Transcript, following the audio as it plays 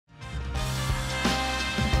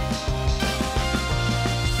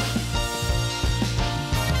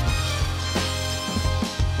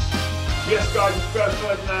Yes, guys, it's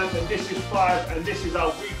Ferdinand, and this is Flav, and this is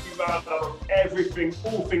our weekly roundup of everything,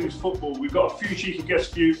 all things football. We've got a few cheeky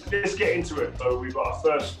guests for you. Let's get into it. So we've got our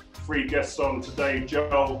first three guests on today.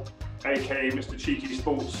 Joel, aka Mr. Cheeky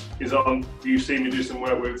Sports, is on. You've seen me do some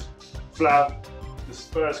work with. Flav, the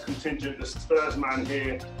Spurs contingent, the Spurs man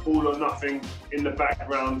here, all or nothing in the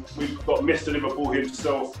background. We've got Mr. Liverpool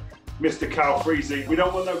himself, Mr. Cal Freezy. We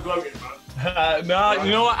don't want no gloating, man. No, right.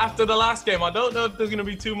 You know what? After the last game, I don't know if there's going to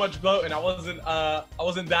be too much gloating. I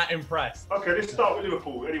wasn't that impressed. Okay, let's start with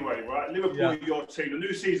Liverpool anyway, right? Liverpool are your team. The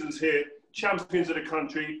new season's here. Champions of the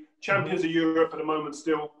country, champions of Europe at the moment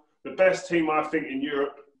still. The best team, I think, in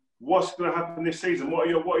Europe. What's going to happen this season? What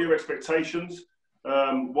are your expectations?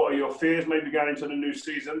 What are your fears maybe going into the new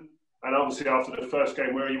season? And obviously after the first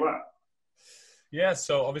game, where are you at? Yeah,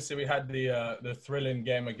 so obviously we had the thrilling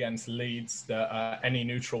game against Leeds that any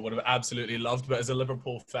neutral would have absolutely loved. But as a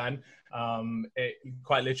Liverpool fan, it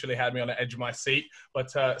quite literally had me on the edge of my seat.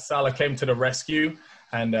 But Salah came to the rescue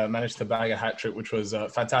and managed to bag a hat-trick, which was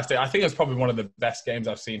fantastic. I think it's probably one of the best games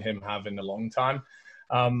I've seen him have in a long time.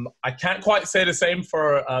 I can't quite say the same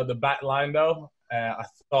for the back line, though. I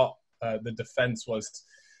thought the defence was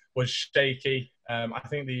shaky. I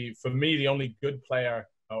think for me, the only good player,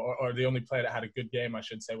 or the only player that had a good game, I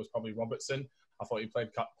should say, was probably Robertson. I thought he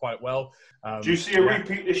played quite well. Do you see a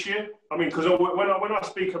repeat this year? I mean, because when I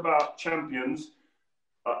speak about champions,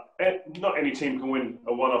 not any team can win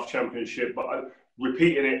a one-off championship, but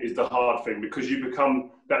repeating it is the hard thing because you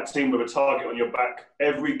become that team with a target on your back.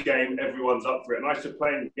 Every game, everyone's up for it. And I used to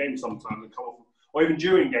play in games sometimes and come off, or even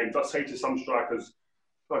during games, I'd say to some strikers,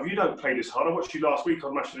 if you don't play this hard, I watched you last week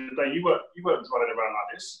on Match of the Day, you weren't running around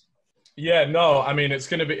like this. Yeah, no, I mean, it's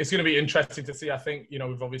going to be interesting to see. I think,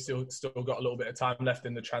 we've obviously still got a little bit of time left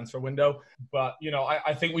in the transfer window. But,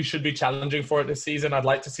 I think we should be challenging for it this season. I'd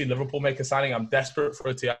like to see Liverpool make a signing. I'm desperate for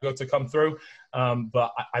a Thiago to come through.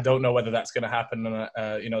 But I don't know whether that's going to happen.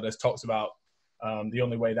 And, there's talks about the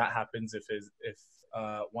only way that happens if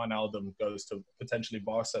Wijnaldum goes to potentially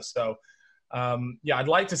Barca. So, I'd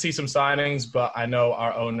like to see some signings, but I know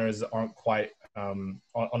our owners aren't quite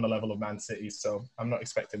on the level of Man City, so I'm not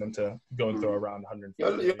expecting them to go and throw around 100.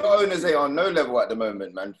 Your owners are on no level at the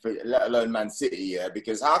moment, man, let alone Man City, yeah,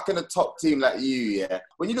 because how can a top team like you, yeah,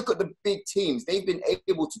 when you look at the big teams, they've been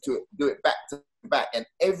able to do it back to back, and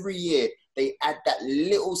every year they add that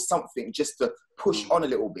little something just to push on a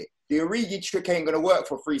little bit. The Origi trick ain't going to work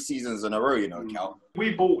for 3 seasons in a row, Cal.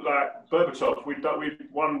 We bought, Berbatov. We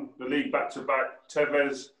won the league back-to-back.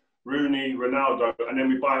 Tevez, Rooney, Ronaldo, and then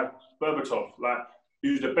we buy Berbatov,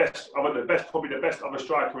 who's probably the best other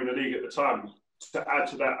striker in the league at the time. To add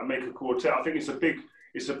to that and make a quartet, I think it's a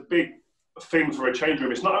big thing for a change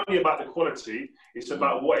room. It's not only about the quality; it's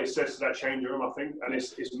about what it says to that change room. I think, and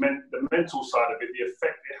the mental side of it, the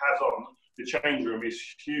effect it has on the change room is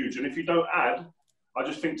huge. And if you don't add, I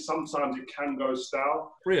just think sometimes it can go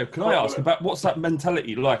stale. Rio, can I ask about what's that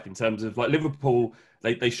mentality like in terms of Liverpool?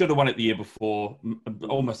 They should have won it the year before.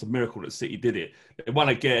 Almost a miracle that City did it. They won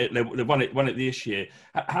again. They won it this year.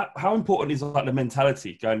 How important is the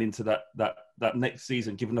mentality going into that next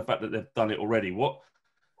season, given the fact that they've done it already? What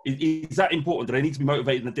is that important? Do they need to be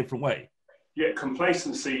motivated in a different way? Yeah,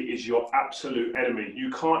 complacency is your absolute enemy. You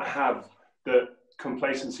can't have the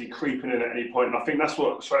complacency creeping in at any point. And I think that's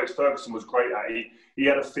what Sir Alex Ferguson was great at. He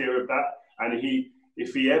had a fear of that. And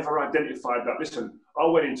if he ever identified that, listen, I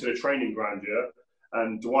went into the training ground,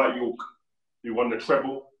 and Dwight York, who won the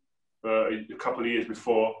treble a couple of years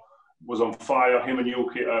before, was on fire. Him and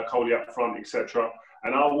York, Coley up front, etc.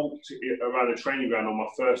 And I walked around the training ground on my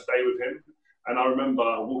first day with him. And I remember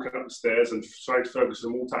walking up the stairs and Sir Alex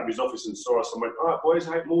Ferguson walked out of his office and saw us and went, "All right, boys,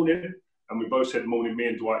 hey, morning." And we both said morning, me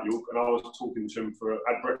and Dwight York. And I was talking to him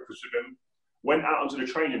had breakfast with him. Went out onto the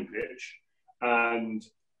training pitch. And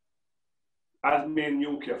as me and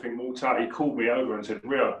Yorkie, I think, walked out, he called me over and said,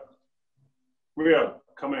 Rio,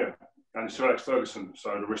 come here. And Sir Alex Ferguson.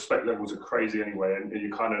 So the respect levels are crazy anyway. And you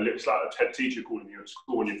kind of, it's like a head teacher calling you at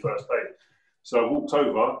school on your first day. So I walked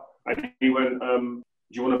over and he went, "Do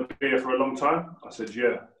you want to be here for a long time?" I said,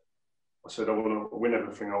 "Yeah." I said, "I want to win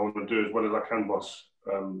everything. I want to do as well as I can, boss."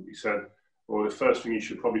 He said, "Well, the first thing you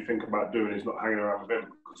should probably think about doing is not hanging around with him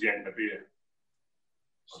because he ain't going to be here."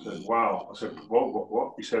 I said, "Wow." I said,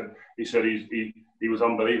 What? He said he was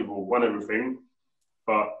unbelievable, won everything,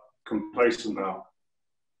 but complacent now.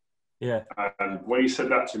 Yeah. And when he said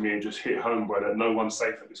that to me, it just hit home, bro, that no one's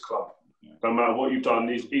safe at this club. Yeah. No matter what you've done,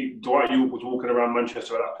 Dwight York was walking around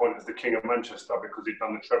Manchester at that point as the king of Manchester because he'd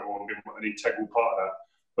done the treble and been an integral part of that.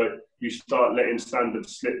 But you start letting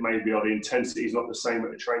standards slip maybe, or the intensity is not the same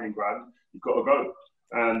at the training ground, you've got to go.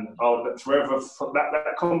 And I'll forever,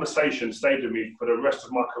 that conversation stayed with me for the rest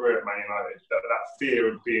of my career at Man United. That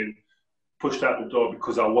fear of being pushed out the door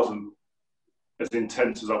because I wasn't as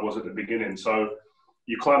intense as I was at the beginning. So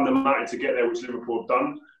you climb the mountain to get there, which Liverpool have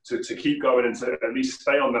done. To keep going and to at least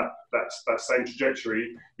stay on that same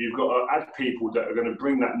trajectory, you've got to add people that are going to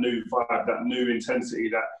bring that new vibe, that new intensity,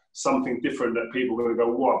 that something different that people are going to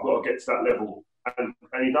go, "Wow, I've got to get to that level." And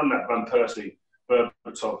he done that, Van Persie.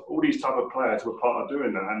 Berbatov, all these type of players were part of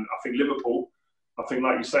doing that. And I think Liverpool,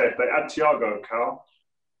 like you say, if they add Thiago, Cal,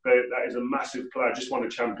 that is a massive player. Just won the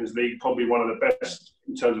Champions League, probably one of the best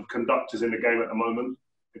in terms of conductors in the game at the moment.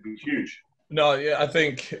 It'd be huge. No, yeah, I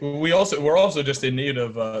think we're also just in need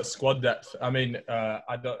of squad depth. I mean, I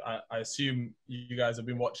assume you guys have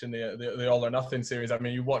been watching the All or Nothing series. I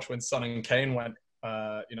mean, you watch when Son and Kane went,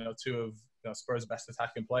 two of Spurs' best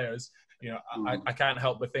attacking players. I can't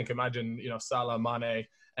help but imagine, Salah, Mane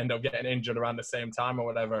end up getting injured around the same time or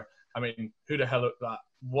whatever. I mean, who the hell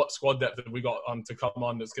what squad depth have we got on to come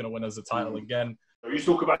on that's going to win us the title again? You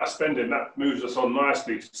talk about spending, that moves us on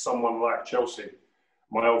nicely to someone like Chelsea.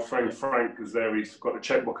 My old friend Frank is there. He's got the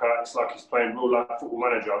checkbook out. It's like he's playing real-life Football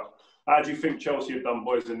Manager. How do you think Chelsea have done,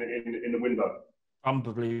 boys, in the window?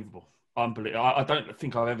 Unbelievable. I don't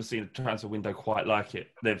think I've ever seen a transfer window quite like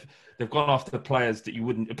it. They've gone after the players that you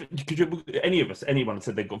wouldn't. Anyone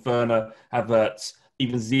said they've got Werner, Havertz,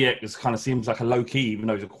 even Ziyech kind of seems like a low key, even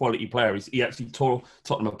though he's a quality player. He actually tore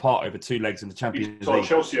Tottenham apart over 2 legs in the Champions League. He tore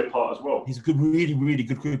Chelsea apart as well. He's a good, really, really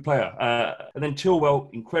good player. And then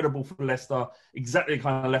Chilwell, incredible for Leicester, exactly the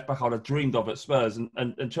kind of left back I'd have dreamed of at Spurs.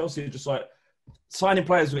 And Chelsea are just like signing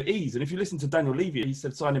players with ease. And if you listen to Daniel Levy, he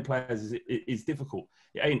said signing players is difficult.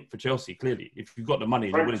 It ain't for Chelsea, clearly. If you've got the money,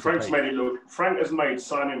 you're willing to pay. Frank has made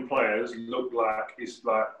signing players look like it's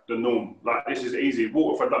like the norm. Like, this is easy.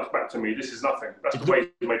 Waterford ducks back to me. This is nothing. That's the way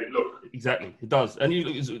he made it look. Exactly, it does. And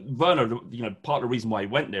Werner, part of the reason why he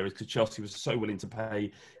went there is because Chelsea was so willing to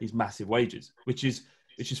pay his massive wages, which is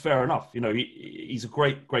fair enough. He's a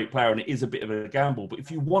great player, and it is a bit of a gamble. But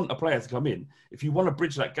if you want a player to come in, if you want to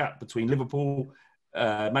bridge that gap between Liverpool,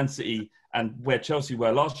 Man City, and where Chelsea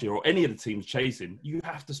were last year, or any of the teams chasing, you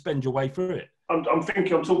have to spend your way through it. I'm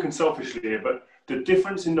talking selfishly here, but the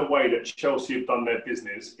difference in the way that Chelsea have done their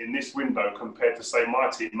business in this window compared to, say, my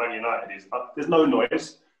team, Man United, is there's no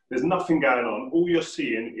noise, there's nothing going on. All you're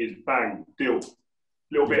seeing is bang, deal,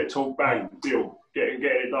 little bit of talk, bang, deal, getting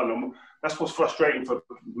it done. And that's what's frustrating for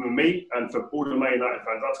me and for all the Man United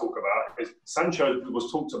fans I talk about. Is Sancho was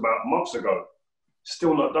talked about months ago.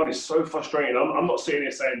 Still not done. It's so frustrating. I'm not sitting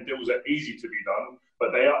here saying deals are easy to be done,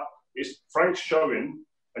 but they are. It's Frank's showing,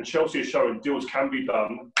 and Chelsea is showing deals can be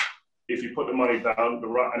done if you put the money down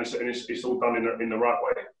and it's all done in the right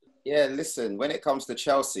way. Yeah, listen. When it comes to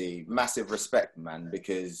Chelsea, massive respect, man.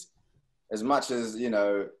 Because as much as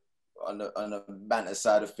on the banter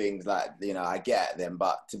side of things, I get at them,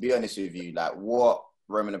 but to be honest with you, like what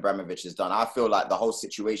Roman Abramovich has done, I feel like the whole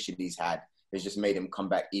situation he's had has just made him come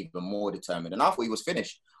back even more determined. And I thought he was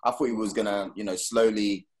finished. I thought he was gonna,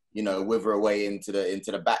 slowly, wither away into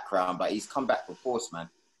the background. But he's come back with force, man.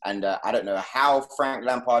 And I don't know how Frank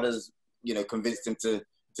Lampard has, convinced him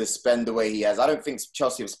to spend the way he has. I don't think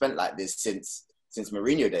Chelsea have spent like this since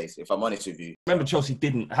Mourinho days, if I'm honest with you. Remember, Chelsea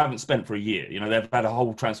haven't spent for a year. They've had a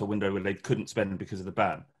whole transfer window where they couldn't spend because of the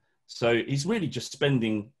ban. So he's really just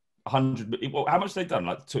spending 100. How much have they done?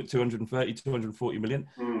 Like 230, 240 million?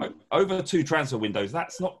 Like, over 2 transfer windows.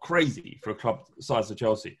 That's not crazy for a club the size of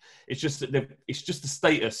Chelsea. It's just the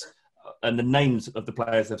status and the names of the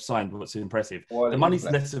players they've signed what's impressive. The money's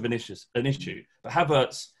less of an issue. But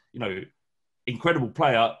Havertz, incredible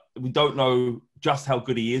player. We don't know just how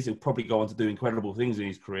good he is. He'll probably go on to do incredible things in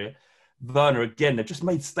his career. Werner, again, they've just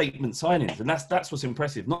made statement signings, and that's what's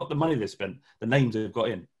impressive. Not the money they've spent, the names they've got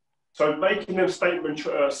in. So making them statement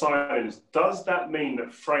signings, does that mean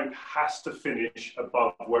that Frank has to finish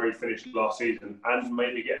above where he finished last season and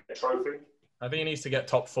maybe get a trophy? I think he needs to get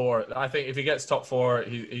top 4. I think if he gets top 4,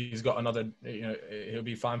 he's got another, he'll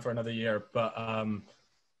be fine for another year. But for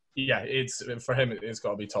him, it's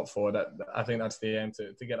got to be top 4. I think that's the aim,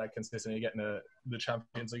 to get that consistently, getting the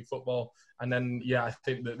Champions League football. And then, I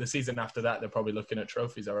think the season after that, they're probably looking at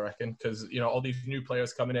trophies, I reckon, because, all these new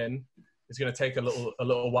players coming in, it's going to take a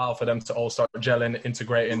little while for them to all start gelling,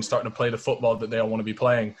 integrating, starting to play the football that they all want to be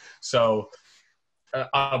playing. So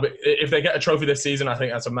if they get a trophy this season, I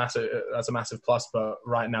think that's a massive plus. But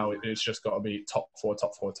right now, it's just got to be top 4.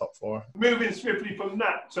 Moving swiftly from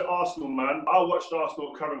that to Arsenal, man. I watched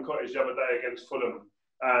Arsenal at Craven Cottage the other day against Fulham,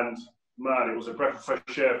 and man, it was a breath of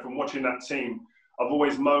fresh air from watching that team. I've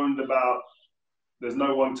always moaned about There's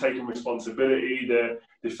no one taking responsibility. The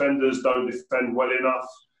defenders don't defend well enough.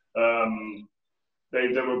 They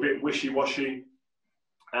were a bit wishy-washy,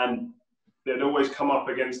 and they'd always come up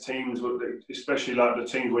against teams, especially like the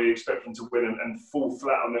teams where you expect them to win and fall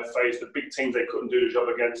flat on their face. The big teams they couldn't do the job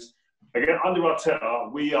against. Again, under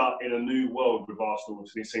Arteta, we are in a new world with Arsenal,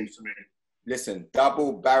 it seems to me. Listen,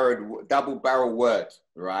 double-barrel word,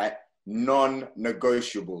 right?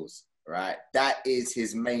 Non-negotiables, right? That is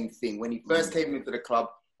his main thing. When he first came into the club,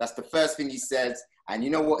 that's the first thing he says. And you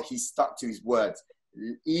know what? He stuck to his words.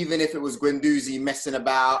 Even if it was Guendouzi messing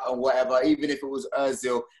about and whatever, even if it was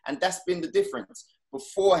Ozil. And that's been the difference.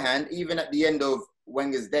 Beforehand, even at the end of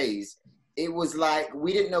Wenger's days, it was like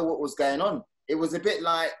we didn't know what was going on. It was a bit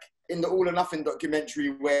like in the All or Nothing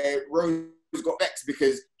documentary where Rose got vexed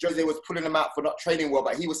because Jose was pulling them out for not training well,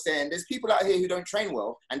 but he was saying there's people out here who don't train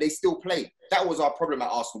well and they still play. That was our problem at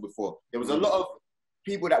Arsenal before. There was a lot of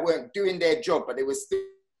people that weren't doing their job, but they were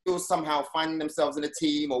still somehow finding themselves in a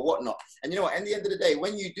team or whatnot. And you know what, at the end of the day,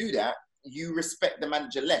 when you do that, you respect the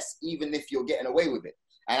manager less, even if you're getting away with it.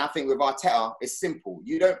 And I think with Arteta, it's simple.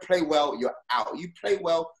 You don't play well, you're out. You play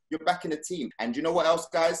well, you're back in the team. And you know what else,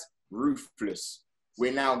 guys? Ruthless.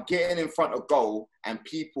 We're now getting in front of goal and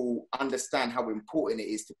people understand how important it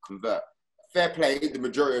is to convert. Fair play, the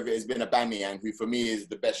majority of it has been Aubameyang, who for me is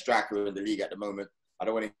the best striker in the league at the moment. I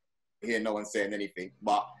don't want to hear no one saying anything,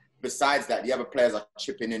 but besides that, the other players are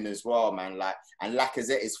chipping in as well, man. And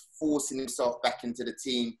Lacazette is forcing himself back into the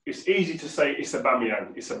team. It's easy to say it's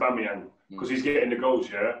Aubameyang, because he's getting the goals,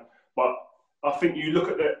 yeah. But I think you look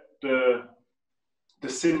at the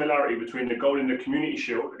similarity between the goal in the Community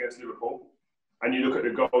Shield against Liverpool and you look at the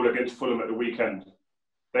goal against Fulham at the weekend.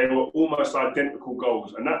 They were almost identical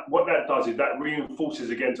goals. And what that does is that reinforces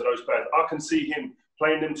again to those players. I can see him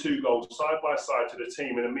playing them two goals side by side to the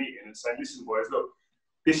team in a meeting and saying, listen, boys, look,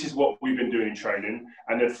 this is what we've been doing in training.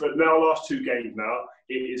 And then for now, last two games now,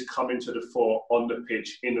 it is coming to the fore on the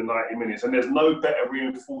pitch in the 90 minutes. And there's no better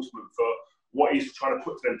reinforcement for what he's trying to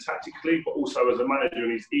put to them tactically, but also as a manager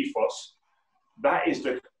and his ethos. That is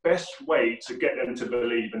the best way to get them to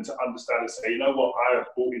believe and to understand and say, you know what, I have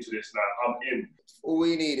bought into this now, I'm in. All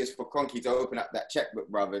we need is for Kroenke to open up that checkbook,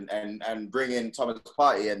 bruv, and bring in Thomas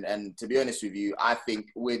Partey. And to be honest with you, I think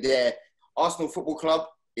we're there. Arsenal Football Club,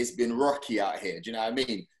 it's been rocky out here. Do you know what I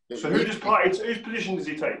mean? So whose position does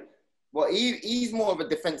he take? Well, he's more of a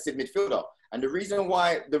defensive midfielder. And the reason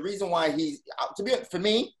why he's, to be honest, for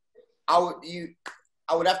me, I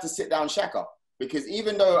would have to sit down Xhaka. Because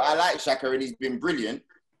even though I like Xhaka and he's been brilliant,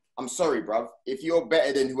 I'm sorry, bruv. If you're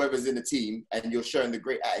better than whoever's in the team and you're showing the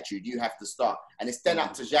great attitude, you have to start. And it's then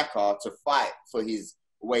up to Xhaka to fight for his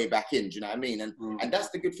way back in. Do you know what I mean? And that's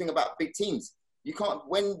the good thing about big teams. You can't,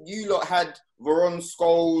 when you lot had Varane,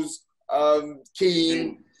 Scholes,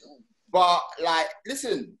 Keane, but like,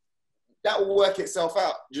 listen, that will work itself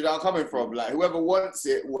out. Do you know where I'm coming from? Like, whoever wants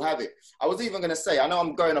it will have it. I was even going to say, I know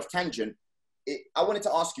I'm going off tangent. I wanted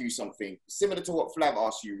to ask you something similar to what Flav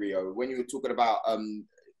asked you, Rio, when you were talking about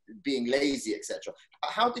being lazy, etc.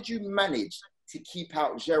 How did you manage to keep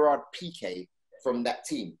out Gerard Piqué from that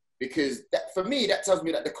team? Because that, for me, that tells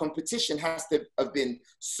me that the competition has to have been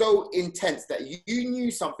so intense that you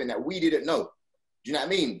knew something that we didn't know. Do you know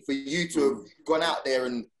what I mean? For you to have gone out there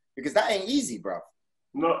and... Because that ain't easy, bro.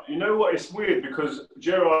 No, you know what? It's weird because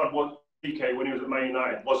Gerard Piqué, when he was at Man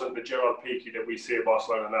United, wasn't the Gerard Piqué that we see at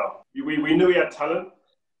Barcelona now. We knew he had talent,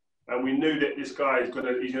 and we knew that this guy he's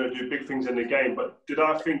gonna do big things in the game. But did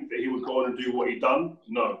I think that he would go on and do what he done?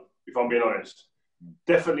 No, if I'm being honest.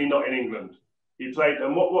 Definitely not in England. He played,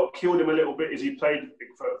 and what killed him a little bit is he played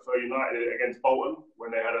for United against Bolton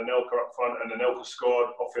when they had Anelka up front, and Anelka scored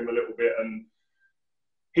off him a little bit, and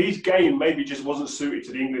his game maybe just wasn't suited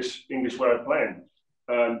to the English way of playing.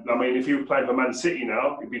 I mean, if he was playing for Man City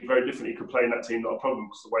now, it'd be very different. He could play in that team, not a problem,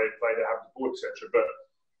 because the way they play, they have the ball, etc.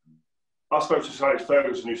 But I spoke to Sir Alex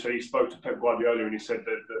Ferguson, who said he spoke to Pep Guardiola, and he said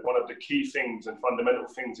that one of the key things and fundamental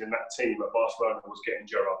things in that team at Barcelona was getting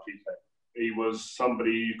Gerard Piqué. He was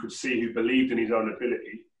somebody you could see who believed in his own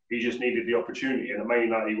ability. He just needed the opportunity, and at Man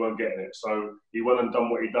United, he weren't getting it. So he went and done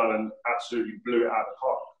what he done and absolutely blew it out of the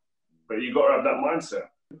park. But you've got to have that mindset.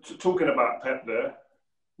 Talking about Pep there,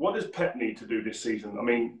 what does Pep need to do this season? I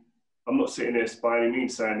mean, I'm not sitting here by any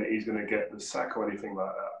means saying that he's going to get the sack or anything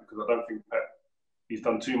like that, because I don't think Pep, he's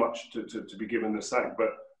done too much to be given the sack.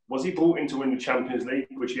 But was he brought in to win the Champions League,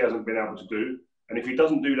 which he hasn't been able to do? And if he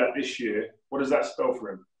doesn't do that this year, what does that spell for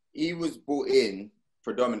him? He was brought in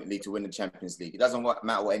predominantly to win the Champions League. It doesn't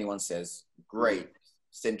matter what anyone says. Great.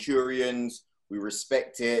 Centurions, we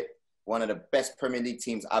respect it. One of the best Premier League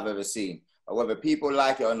teams I've ever seen. whether people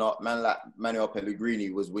like it or not, man like Manuel Pellegrini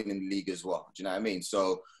was winning the league as well. Do you know what I mean?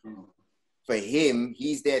 So for him,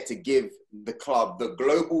 he's there to give the club the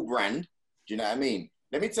global brand. Do you know what I mean?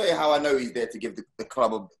 Let me tell you how I know he's there to give the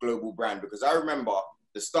club a global brand, because I remember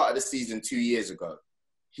the start of the season 2 years ago.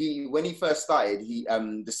 When he first started,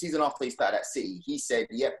 the season after he started at City, he said,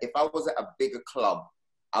 "Yep, if I was at a bigger club,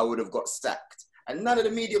 I would have got sacked." And none of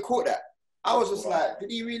the media caught that. I was just like, did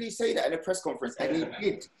he really say that in a press conference? And he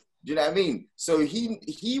did. Do you know what I mean? So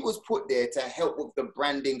he was put there to help with the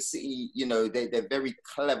branding. City, you know, they're very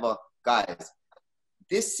clever guys.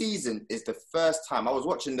 This season is the first time, I was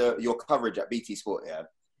watching your coverage at BT Sport, yeah,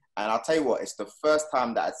 and I'll tell you what, it's the first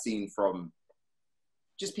time that I've seen from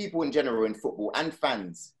just people in general in football and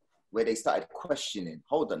fans where they started questioning,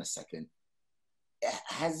 hold on a second,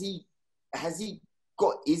 is he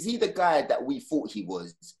the guy that we thought he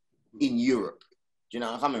was in Europe? Do you know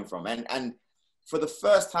where I'm coming from? And for the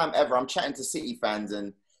first time ever, I'm chatting to City fans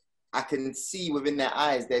and I can see within their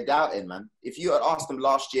eyes, they're doubting, man. If you had asked them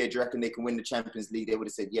last year, do you reckon they can win the Champions League? They would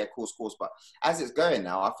have said, yeah, of course. But as it's going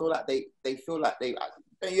now, I feel like they feel like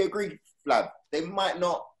don't you agree, Flav? They might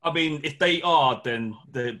not. I mean, if they are, then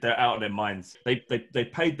they're out of their minds. They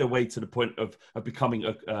paid their way to the point of becoming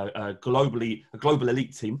a global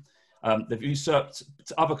elite team. They've usurped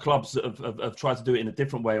other clubs that have tried to do it in a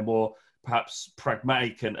different way, a more perhaps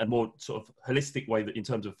pragmatic and more sort of holistic way in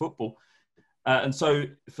terms of football. And so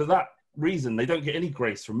for that reason, they don't get any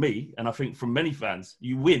grace from me. And I think from many fans,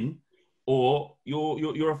 you win or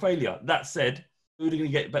you're a failure. That said, who are going to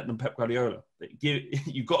get better than Pep Guardiola?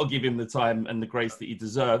 You've got to give him the time and the grace that he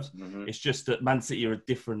deserves. Mm-hmm. It's just that Man City are a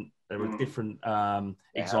different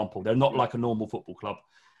example. They're not like a normal football club.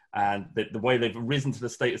 And the way they've risen to the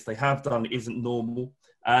status they have done isn't normal.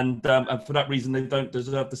 And for that reason, they don't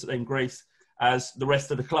deserve the same grace as the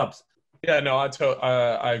rest of the clubs. Yeah, no,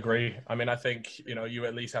 I agree. I mean, I think, you know, you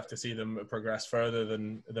at least have to see them progress further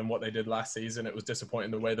than what they did last season. It was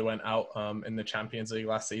disappointing the way they went out in the Champions League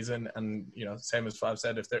last season. And, you know, same as Flav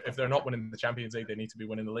said, if they're not winning the Champions League, they need to be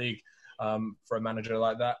winning the league for a manager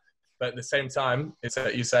like that. But at the same time, it's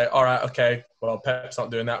that you say, all right, okay, well, Pep's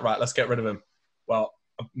not doing that. Right, let's get rid of him. Well,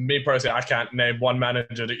 me personally, I can't name one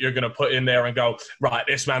manager that you're going to put in there and go, right,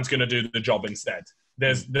 this man's going to do the job instead.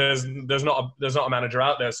 There's not a manager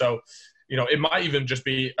out there. So, you know, it might even just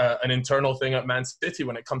be an internal thing at Man City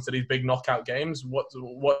when it comes to these big knockout games.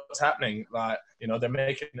 What's happening? Like, you know, they're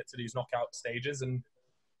making it to these knockout stages and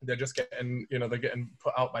they're just getting, you know, they're getting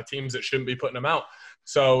put out by teams that shouldn't be putting them out.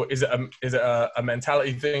 So is it a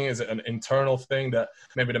mentality thing? Is it an internal thing that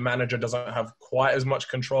maybe the manager doesn't have quite as much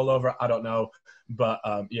control over? I don't know. But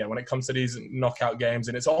yeah, when it comes to these knockout games,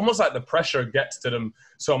 and it's almost like the pressure gets to them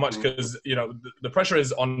so much because, you know, the pressure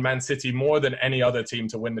is on Man City more than any other team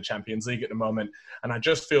to win the Champions League at the moment. And I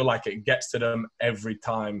just feel like it gets to them every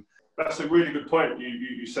time. That's a really good point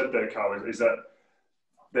you said there, Carl, is that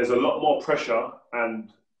there's a lot more pressure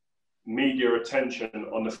and media attention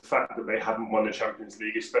on the fact that they haven't won the Champions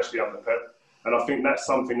League, especially under Pep. And I think that's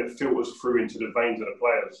something that filters through into the veins of the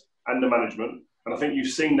players and the management. And I think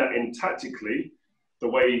you've seen that in tactically, the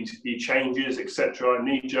way he changes, etc.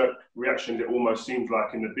 Knee-jerk reactions, it almost seems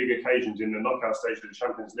like in the big occasions in the knockout stage of the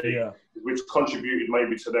Champions League, which contributed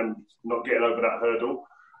maybe to them not getting over that hurdle.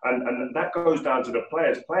 And that goes down to the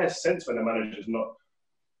players. Players sense when the manager's not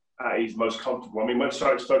at his most comfortable. I mean, when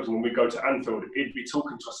Alex Ferguson, when we go to Anfield, he'd be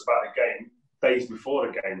talking to us about the game days before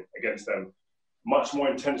the game against them, much more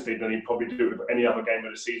intensely than he'd probably do with any other game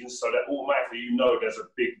of the season. So that automatically, you know, there's a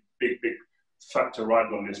big factor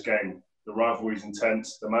riding on this game. The rivalry is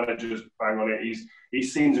intense. The manager's bang on it. He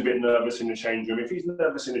seems a bit nervous in the change room. If he's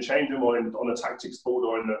nervous in the change room or on the tactics board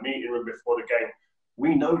or in the meeting room before the game,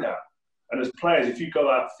 we know that. And as players, if you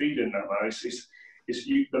go out feeding that, man,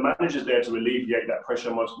 the manager's there to alleviate that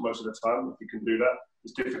pressure most of the time. If you can do that,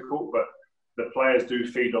 it's difficult, but the players do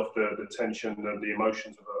feed off the tension and the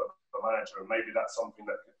emotions of a manager, and maybe that's something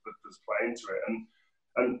that does play into it.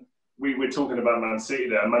 And we're talking about Man City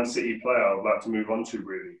there. A Man City player I would like to move on to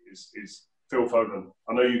really is Phil Foden.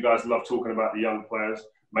 I know you guys love talking about the young players,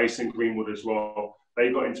 Mason Greenwood as well.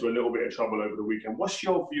 They got into a little bit of trouble over the weekend. What's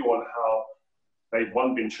your view on how they've,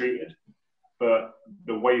 one, been treated, but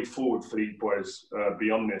the way forward for these boys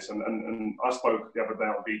beyond this? And I spoke the other day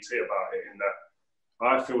on BT about it, in that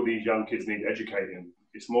I feel these young kids need educating.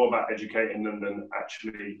 It's more about educating them than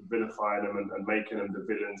actually vilifying them and making them the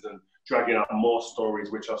villains and dragging out more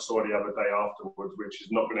stories, which I saw the other day afterwards, which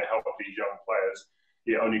is not going to help these young players.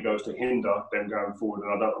 It only goes to hinder them going forward.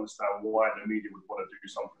 And I don't understand why the media would want to do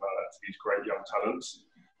something like that to these great young talents.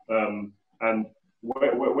 And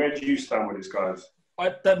where do you stand with this, guys?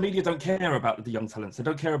 the media don't care about the young talents. They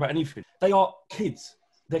don't care about anything. They are kids.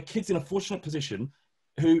 They're kids in a fortunate position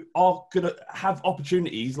who are going to have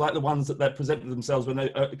opportunities like the ones that they presented themselves when they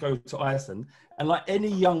go to Iceland. And like any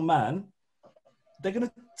young man, they're going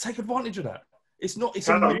to take advantage of that. It's not...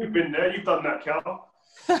 Cal, you've been there. You've done that, Cal.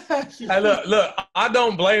 Hey, look, I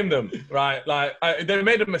don't blame them, right? Like, they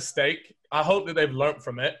made a mistake. I hope that they've learned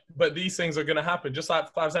from it, but these things are going to happen. Just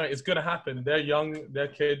like Flav said, it's going to happen. They're young, they're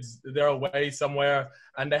kids, they're away somewhere,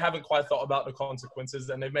 and they haven't quite thought about the consequences,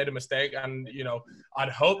 and they've made a mistake. And, you know, I'd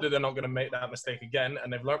hope that they're not going to make that mistake again,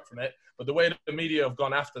 and they've learned from it. But the way that the media have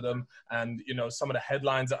gone after them, and, you know, some of the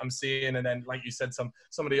headlines that I'm seeing, and then, like you said, some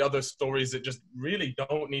of the other stories that just really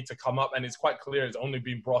don't need to come up, and it's quite clear it's only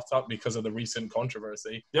been brought up because of the recent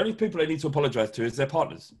controversy. The only people they need to apologise to is their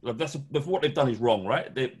partners. That's what they've done is wrong,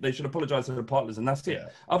 right? They should apologise to their partners, and that's it. Yeah.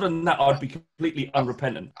 Other than that, I'd be completely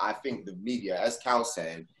unrepentant. I think the media, as Cal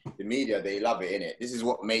said, the media, they love it, innit? This is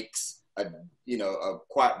what makes a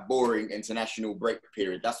quite boring international break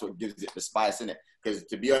period. That's what gives it the spice, innit? Because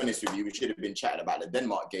to be honest with you, we should have been chatting about the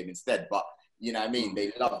Denmark game instead. But you know what I mean?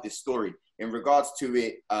 They love this story. In regards to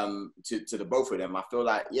it, to the both of them, I feel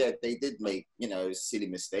like, yeah, they did make, you know, a silly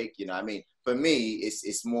mistake. You know what I mean? For me,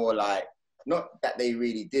 it's more like, not that they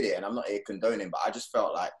really did it, and I'm not here condoning, but I just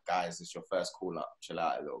felt like, guys, it's your first call up. Chill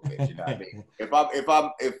out a little bit. You know what I mean? If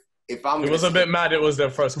I'm, it was a bit mad. It was their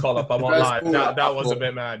first call up. I won't lie. That was a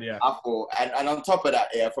bit mad. Yeah. I thought, and on top of that,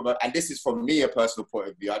 yeah, and this is from me a personal point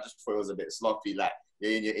of view. I just thought it was a bit sloppy. Like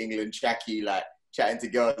you're in your England tracky, like chatting to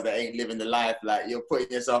girls that ain't living the life. Like you're putting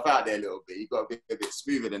yourself out there a little bit. You've got to be a bit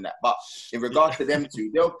smoother than that. But in regards to them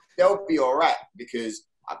two, they'll be all right because,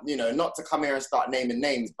 you know, not to come here and start naming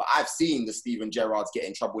names, but I've seen the Steven Gerrards get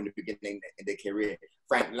in trouble in the beginning of their career.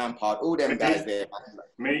 Frank Lampard, all them guys there.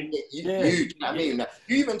 Me? You know what I mean?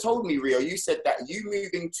 You even told me, Rio, you said that you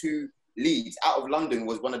moving to Leeds out of London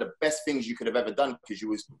was one of the best things you could have ever done because you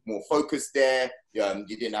was more focused there. You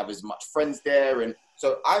didn't have as much friends there. And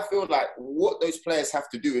so I feel like what those players have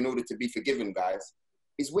to do in order to be forgiven, guys,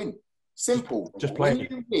 is win. Simple. Just play. When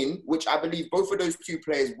you win, which I believe both of those two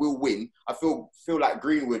players will win, I feel like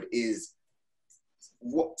Greenwood is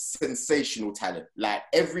what sensational talent. Like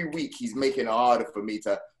every week he's making it harder for me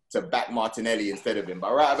to back Martinelli instead of him.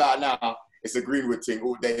 But right about now, it's a Greenwood thing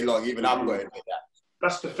all day long. Even I'm going with that.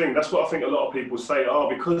 That's the thing. That's what I think a lot of people say. Oh,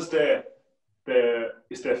 because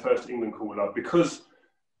it's their first England call-up, because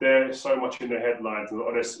they're so much in the headlines,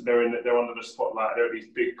 or they're under the spotlight. They're at these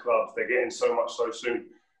big clubs. They're getting so much so soon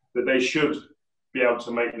that they should be able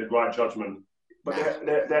to make the right judgment. But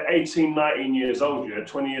they're 18, 19 years old,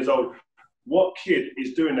 20 years old. What kid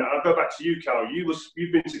is doing that? I'll go back to you, Cal.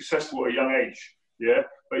 You've been successful at a young age, yeah?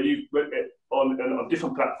 But you've on a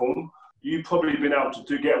different platform. You've probably been able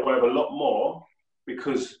to get away with a lot more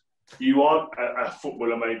because you aren't a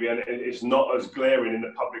footballer maybe, and it's not as glaring in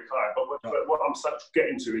the public eye. But what I'm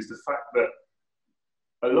getting to is the fact that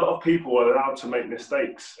a lot of people are allowed to make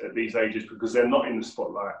mistakes at these ages because they're not in the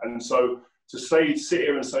spotlight. And so to sit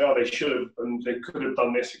here and say, oh, they should have and they could have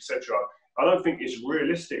done this, etc., I don't think it's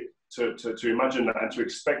realistic to imagine that and to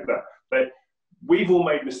expect that. We've all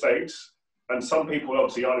made mistakes, and some people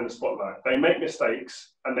obviously aren't in the spotlight. They make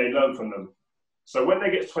mistakes and they learn from them. So when they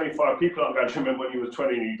get to 25, people aren't going to remember when you were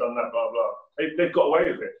 20 and you've done that, blah, blah. They've got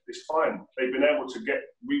away with it. It's fine. They've been able to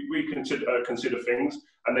consider things,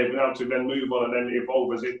 and they've been able to then move on and then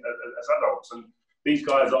evolve as adults. And these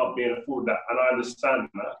guys aren't being afforded that. And I understand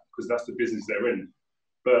that because that's the business they're in.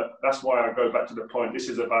 But that's why I go back to the point. This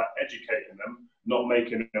is about educating them, not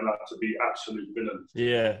making them out to be absolute villains.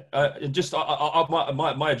 Yeah.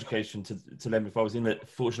 My education to them, if I was in a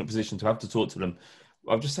fortunate position to have to talk to them,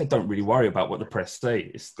 I'll just say don't really worry about what the press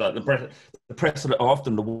say. It's like the press are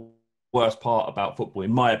often the worst part about football,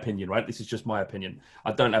 in my opinion, right? This is just my opinion.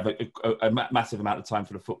 I don't have a massive amount of time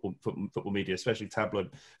for the football media, especially tabloid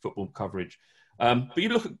football coverage. But you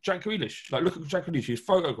look at Jack Grealish. Look at Jack Grealish. He's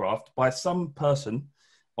photographed by some person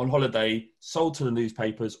on holiday, sold to the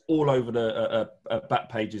newspapers all over the back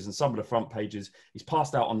pages and some of the front pages. He's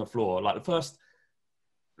passed out on the floor.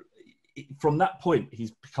 From that point, he's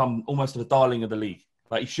become almost a darling of the league.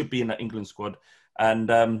 Like he should be in that England squad,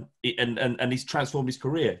 and he's transformed his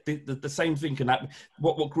career. The same thing can happen.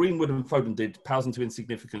 What Greenwood and Foden did pales into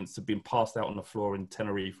insignificance to being passed out on the floor in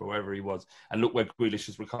Tenerife or wherever he was, and look where Grealish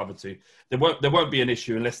has recovered to. There won't be an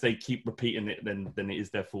issue unless they keep repeating it. Then it is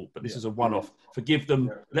their fault. But this is a one-off. Forgive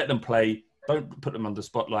them. Let them play. Don't put them under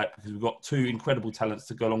spotlight because we've got two incredible talents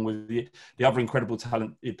to go along with the other incredible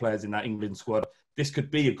talented players in that England squad. This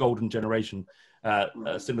could be a golden generation,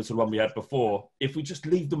 similar to the one we had before, if we just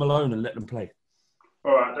leave them alone and let them play.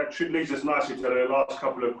 All right, that leads us nicely to the last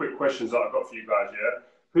couple of quick questions that I've got for you guys, yeah?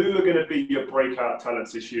 Who are going to be your breakout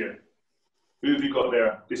talents this year? Who have you got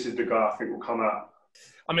there? This is the guy I think will come out.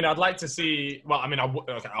 I mean, I'd like to see. Well, I mean,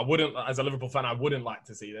 I wouldn't. As a Liverpool fan, I wouldn't like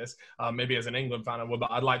to see this. Maybe as an England fan, I would.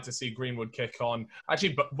 But I'd like to see Greenwood kick on.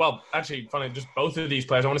 Actually, funny. Just both of these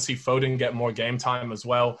players. I want to see Foden get more game time as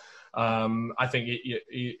well. I think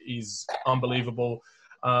he's unbelievable.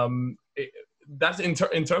 That's in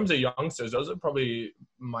terms of youngsters. Those are probably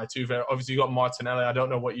my two favorite. Obviously, you got Martinelli. I don't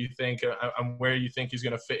know what you think and where you think he's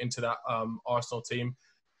going to fit into that Arsenal team.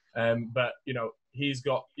 But you know, he's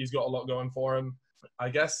got a lot going for him. I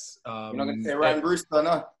guess. You're not going to say Ryan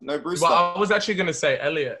Brewster, no Brewster. Well, I was actually going to say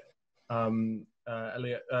Elliot.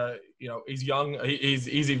 Elliot, you know, he's young.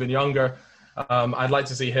 He's even younger. I'd like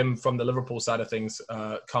to see him from the Liverpool side of things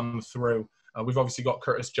come through. We've obviously got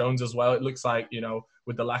Curtis Jones as well. It looks like, you know,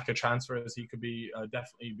 with the lack of transfers, he could be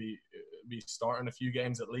definitely be starting a few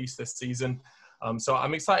games at least this season. So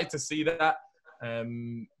I'm excited to see that.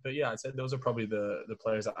 But yeah, I'd say those are probably the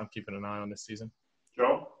players that I'm keeping an eye on this season.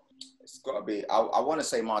 Joe? It's got to be. I want to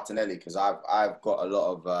say Martinelli because I've got a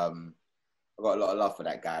lot of love for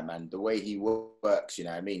that guy, man. The way he works, you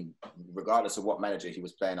know, I mean, regardless of what manager he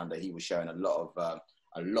was playing under, he was showing a lot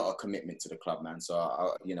of commitment to the club, man. So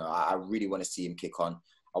I really want to see him kick on.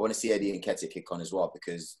 I want to see Eddie Nketiah kick on as well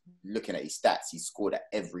because looking at his stats, he's scored at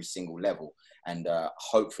every single level, and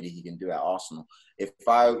hopefully he can do it at Arsenal. If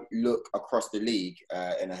I look across the league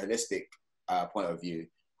in a holistic point of view,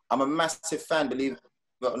 I'm a massive fan, believe it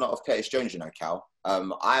or not, of Curtis Jones, you know, Cal.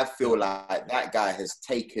 I feel like that guy has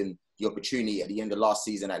taken the opportunity at the end of last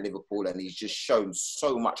season at Liverpool, and he's just shown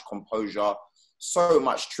so much composure, so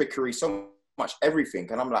much trickery, so much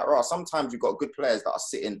everything. And I'm like, right, sometimes you've got good players that are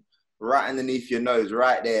sitting right underneath your nose,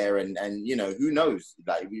 right there, and you know, who knows?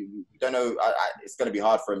 Like, we don't know. It's going to be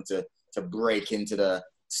hard for him to break into the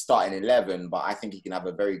starting 11, but I think he can have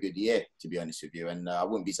a very good year, to be honest with you. And I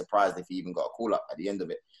wouldn't be surprised if he even got a call up at the end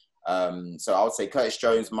of it. So I would say Curtis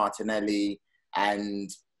Jones, Martinelli, and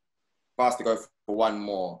if I was to go for one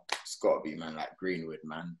more, it's got to be, man, like Greenwood,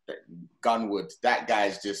 man. Gunwood, that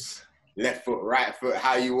guy's just left foot, right foot,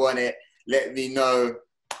 how you want it. Let me know.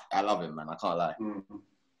 I love him, man. I can't lie. Mm-hmm.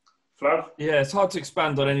 Flav? Yeah, it's hard to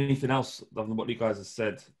expand on anything else other than what you guys have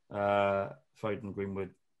said. Foden,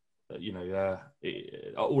 Greenwood,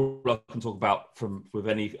 all I can talk about with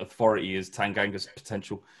any authority is Tanganga's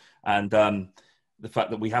potential, and the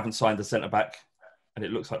fact that we haven't signed a centre back, and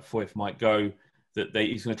it looks like Foyth might go.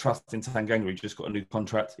 He's going to trust in Tanganga. He just got a new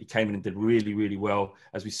contract. He came in and did really, really well.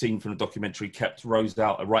 As we've seen from the documentary, kept Rose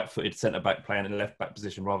out, a right-footed centre-back playing in a left-back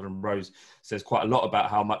position rather than Rose. Says quite a lot about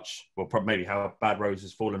how much, well, probably maybe how bad Rose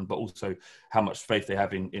has fallen, but also how much faith they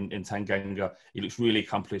have in Tanganga. He looks really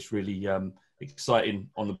accomplished, really exciting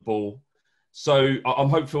on the ball. So I'm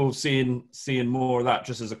hopeful of seeing more of that.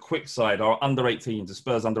 Just as a quick side, our under-18s, the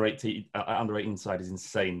Spurs under-18 side is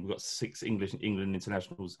insane. We've got 6 England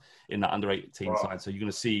internationals in that under-18 side. So you're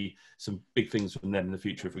going to see some big things from them in the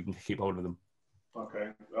future if we can keep hold of them. Okay.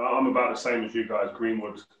 I'm about the same as you guys.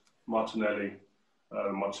 Greenwood, Martinelli,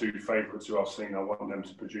 my two favourites who I've seen. I want them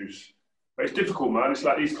to produce. But it's difficult, man. It's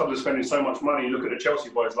like these clubs are spending so much money. You look at the Chelsea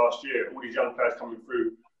boys last year, all these young players coming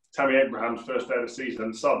through. Tammy Abraham's first day of the season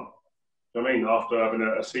and sub. You know what I mean? After having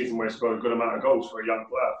a season where he scored a good amount of goals for a young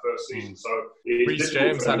player, first season. So Reece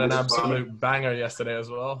James had an absolute banger yesterday as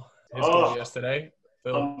well. His goal yesterday.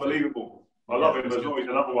 Unbelievable. I love him as well. He's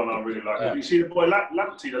another one I really like. Yeah. You see the boy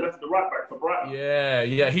Lamptey, the right back for Brighton?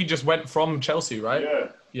 Yeah. He just went from Chelsea, right?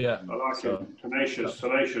 Yeah. I like him. Tenacious.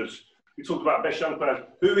 We talked about best young players.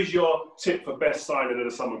 Who is your tip for best signing of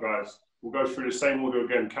the summer, guys? We'll go through the same order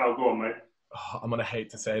again. Cal, go on, mate. I'm going to hate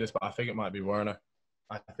to say this, but I think it might be Werner.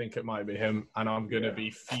 I think it might be him, and I'm going to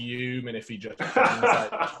be fuming if he just wins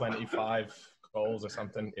like 25 goals or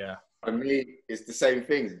something. Yeah. For me, it's the same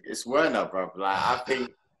thing. It's Werner, bro. Like, I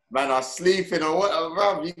think man are sleeping or whatever,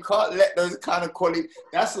 bro. You can't let those kind of quality.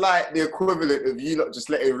 That's like the equivalent of you not just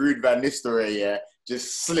letting Ruud van Nistelrooy,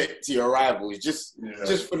 just slip to your rivals, just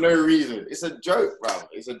for no reason. It's a joke, bro.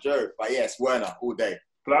 It's a joke. But yes, Werner all day.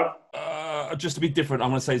 Flav? Just to be different, I'm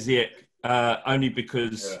going to say Ziyech, only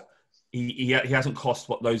because. Yeah. He hasn't cost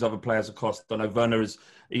what those other players have cost. I know Werner was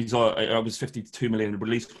 52 million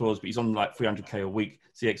release clause, but he's on like 300k a week.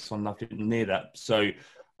 Ziyech's on nothing near that. So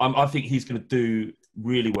I think he's going to do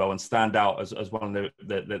really well and stand out as one of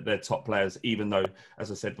their top players, even though,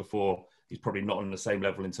 as I said before, he's probably not on the same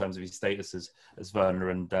level in terms of his status as Werner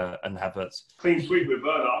and Havertz. Clean sweep with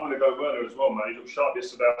Werner. I'm going to go Werner as well, man. He looked sharp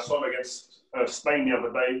yesterday. I saw him against Spain the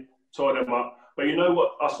other day, tore them up. But you know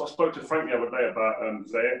what? I spoke to Frank the other day about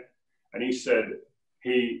Ziyech. And he said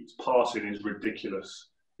his passing is ridiculous.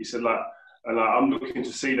 He said, I'm looking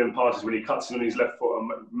to see them passes when he cuts in on his left foot.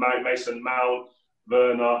 And Mason Mount,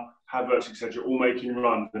 Werner, Havertz, etc., all making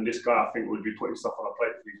runs. And this guy, I think, would be putting stuff on a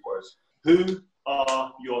plate for these boys. Who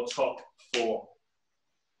are your top 4?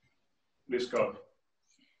 Let's go.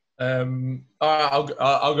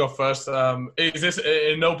 I'll go first. Is this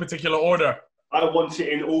in no particular order? I want it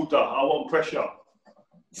in order. I want pressure.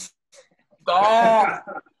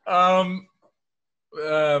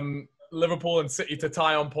 Liverpool and City to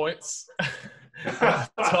tie on points.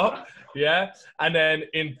 Top, yeah. And then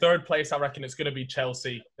in third place, I reckon it's going to be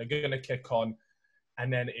Chelsea. They're going to kick on.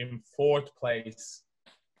 And then in fourth place,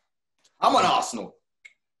 I'm on Arsenal.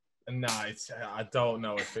 No, I don't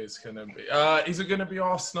know if it's going to be. Is it going to be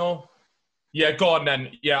Arsenal? Yeah, go on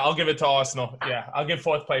then. Yeah, I'll give it to Arsenal. Yeah, I'll give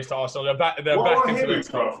fourth place to Arsenal. They're back into the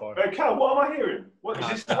top 4. Cal, what am I hearing? What is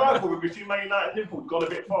this rivalry between Man United and Liverpool gone a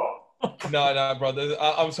bit far? No, brother.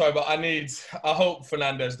 I'm sorry, but I hope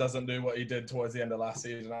Fernandes doesn't do what he did towards the end of last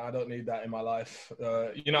season. I don't need that in my life.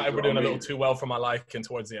 United were doing a little too well for my liking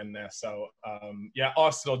towards the end there. So, yeah,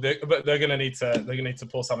 Arsenal. But they're gonna need to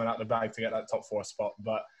pull something out of the bag to get that top 4 spot.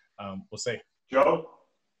 But we'll see. Joe?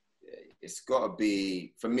 It's got to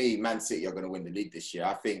be, for me, Man City are going to win the league this year.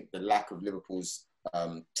 I think the lack of Liverpool's,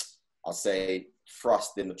 I'll say,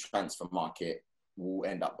 thrust in the transfer market will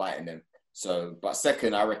end up biting them. So, but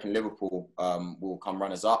second, I reckon Liverpool will come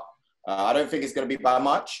runners up. I don't think it's going to be by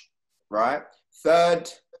much, right? Third,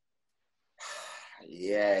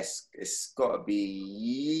 yes, it's got to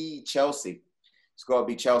be Chelsea. It's got to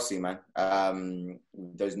be Chelsea, man.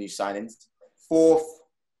 Those new signings. Fourth,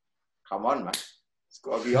 come on, man. It's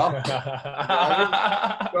got to be Arsenal.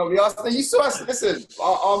 It's got to be Arsenal. You saw us, listen,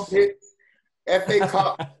 our armpit, FA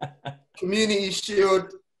Cup, Community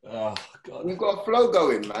Shield. Oh, God. We've got a flow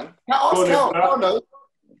going, man. Cal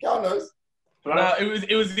knows. No,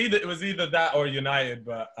 it was either that or United,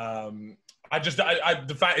 but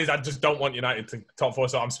the fact is I just don't want United to top 4,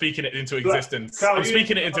 so I'm speaking it into existence. I'll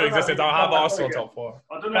have Arsenal top 4.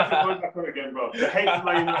 I don't know if you're going back on again, bro. The hate for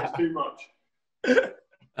Man United is too much.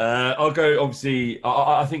 I'll go. Obviously,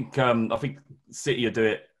 I think City will do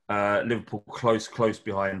it. Liverpool close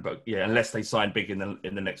behind, but yeah, unless they sign big in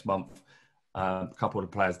the next month, a couple of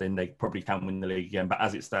the players, then they probably can win the league again. But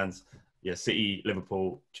as it stands, yeah, City,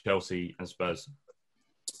 Liverpool, Chelsea, and Spurs.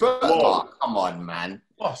 Oh, come on, man.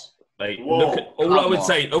 What? Look at all I would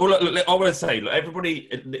say. Look, everybody.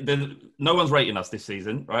 No one's rating us this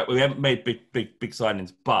season, right? We haven't made big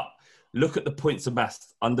signings, but look at the points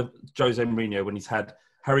amassed under José Mourinho when he's had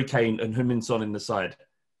Harry Kane and Heung-min Son in the side.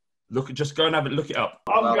 Just go and look it up.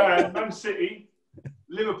 I'm going Man City,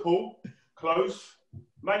 Liverpool, close,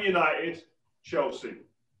 Man United, Chelsea.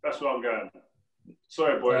 That's where I'm going.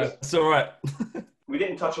 Sorry, boys. It's all right. We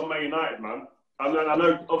didn't touch on Man United, man. I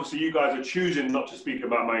know, obviously, you guys are choosing not to speak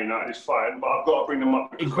about Man United. It's fine, but I've got to bring them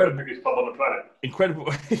up because they're the biggest club on the planet.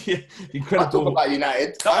 Incredible. I talk about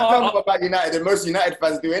United. I talk about United than most United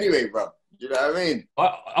fans do anyway, bro. You know what I mean?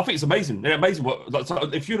 I think it's amazing. Yeah, amazing.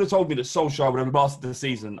 If you'd have told me that Solskjaer would have lasted the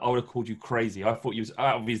season, I would have called you crazy. I thought he was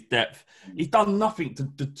out of his depth. He's done nothing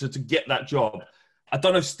to get that job.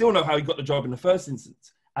 I still know how he got the job in the first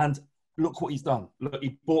instance. And look what he's done. Look,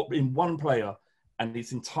 he brought in one player and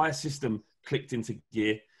his entire system clicked into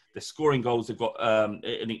gear. They're scoring goals. They've got an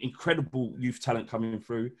incredible youth talent coming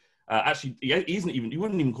through. Actually, he isn't even. You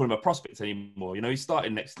wouldn't even call him a prospect anymore. You know, he's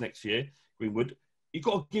starting next year. Greenwood. You've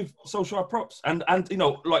got to give Solskjaer props. And you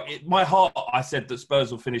know, my heart, I said that Spurs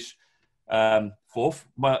will finish fourth.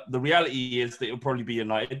 But the reality is that it'll probably be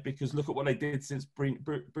United because look at what they did since Bruno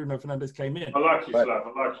Fernandes came in. I like you, Flav.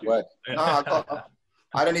 I like you. No,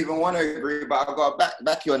 I don't even want to agree, but I've got to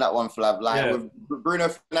back you on that one, Flav. With Bruno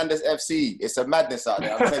Fernandes FC, it's a madness out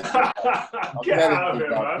there. Get out of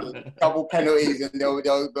here, man. A couple penalties and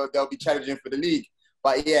they'll be challenging for the league.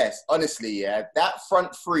 But yes, honestly, yeah, that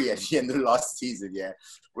front three at the end of last season, yeah,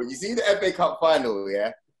 when you see the FA Cup final,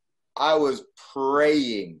 yeah, I was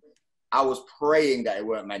praying that it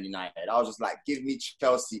weren't Man United. I was just like, give me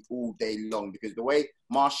Chelsea all day long because the way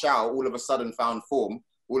Martial all of a sudden found form,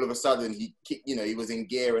 all of a sudden he was in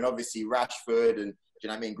gear, and obviously Rashford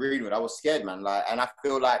and Greenwood. I was scared, man. And I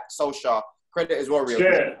feel like Solskjaer, credit as well.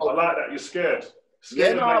 Scared. I like that. You're scared.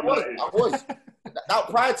 I was. Now,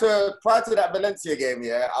 prior to that Valencia game,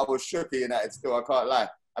 yeah, I was shook at United still, I can't lie.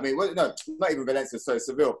 I mean, not even Valencia, sorry,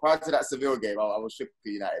 Seville. Prior to that Seville game, I was shook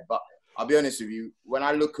at United. But I'll be honest with you, when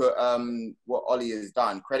I look at what Ollie has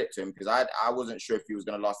done, credit to him, because I wasn't sure if he was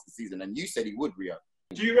going to last the season. And you said he would, Rio.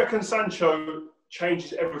 Do you reckon Sancho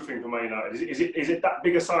changes everything for Man United? Is it that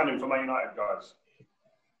big a signing for Man United, guys?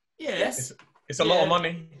 Yes. It's a lot of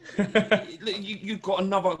money. You've got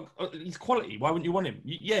another. He's quality. Why wouldn't you want him?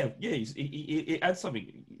 It adds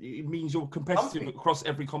something. It means you're competitive across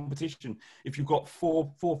every competition. If you've got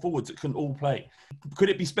four forwards that can all play, could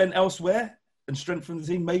it be spent elsewhere and strengthen the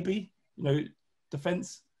team? Maybe,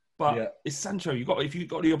 defense. But it's Sancho. If you've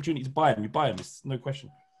got the opportunity to buy him, you buy him. It's no question.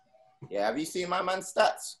 Yeah, have you seen my man's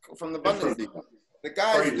stats from the Bundesliga? The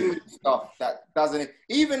guy's doing stuff that doesn't...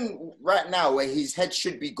 Even right now, where his head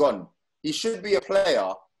should be gone, he should be a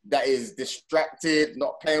player that is distracted,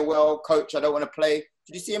 not playing well. Coach, I don't want to play.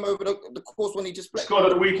 Did you see him over the course when he just played? Scored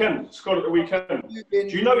at the weekend.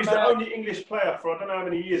 Do you know he's the only English player for I don't know how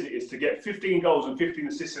many years it is to get 15 goals and 15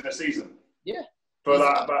 assists in a season? Yeah. For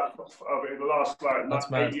about the last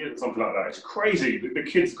 8 years or something like that. It's crazy. The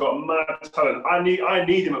kid's got mad talent. I need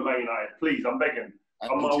him at Man United. Please, I'm begging.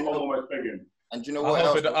 I'm almost begging. And do you know what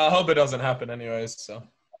else? I hope it doesn't happen anyways. So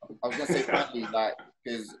I was going to say, family,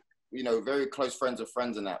 because, very close friends of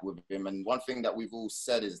friends and that with him. And one thing that we've all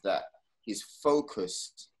said is that his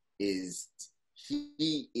focus is,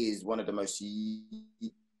 he is one of the most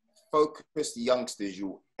focused youngsters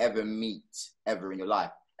you'll ever meet, ever in your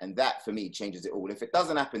life. And that, for me, changes it all. If it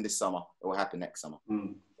doesn't happen this summer, it will happen next summer.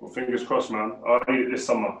 Well, fingers crossed, man. I need it this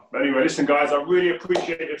summer. But anyway, listen, guys, I really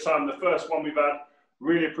appreciate your time. The first one we've had,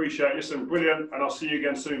 really appreciate it. Listen, brilliant. And I'll see you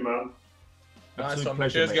again soon, man. Nice one.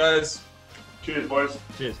 Pleasure, Cheers, mate. guys. Cheers, boys.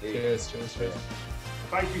 Cheers. Cheers.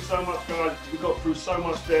 Thank you so much, guys. We got through so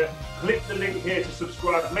much there. Click the link here to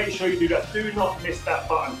subscribe. Make sure you do that. Do not miss that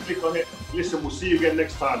button. Click on it. Listen, we'll see you again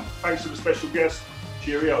next time. Thanks to the special guest.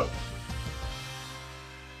 Cheerio.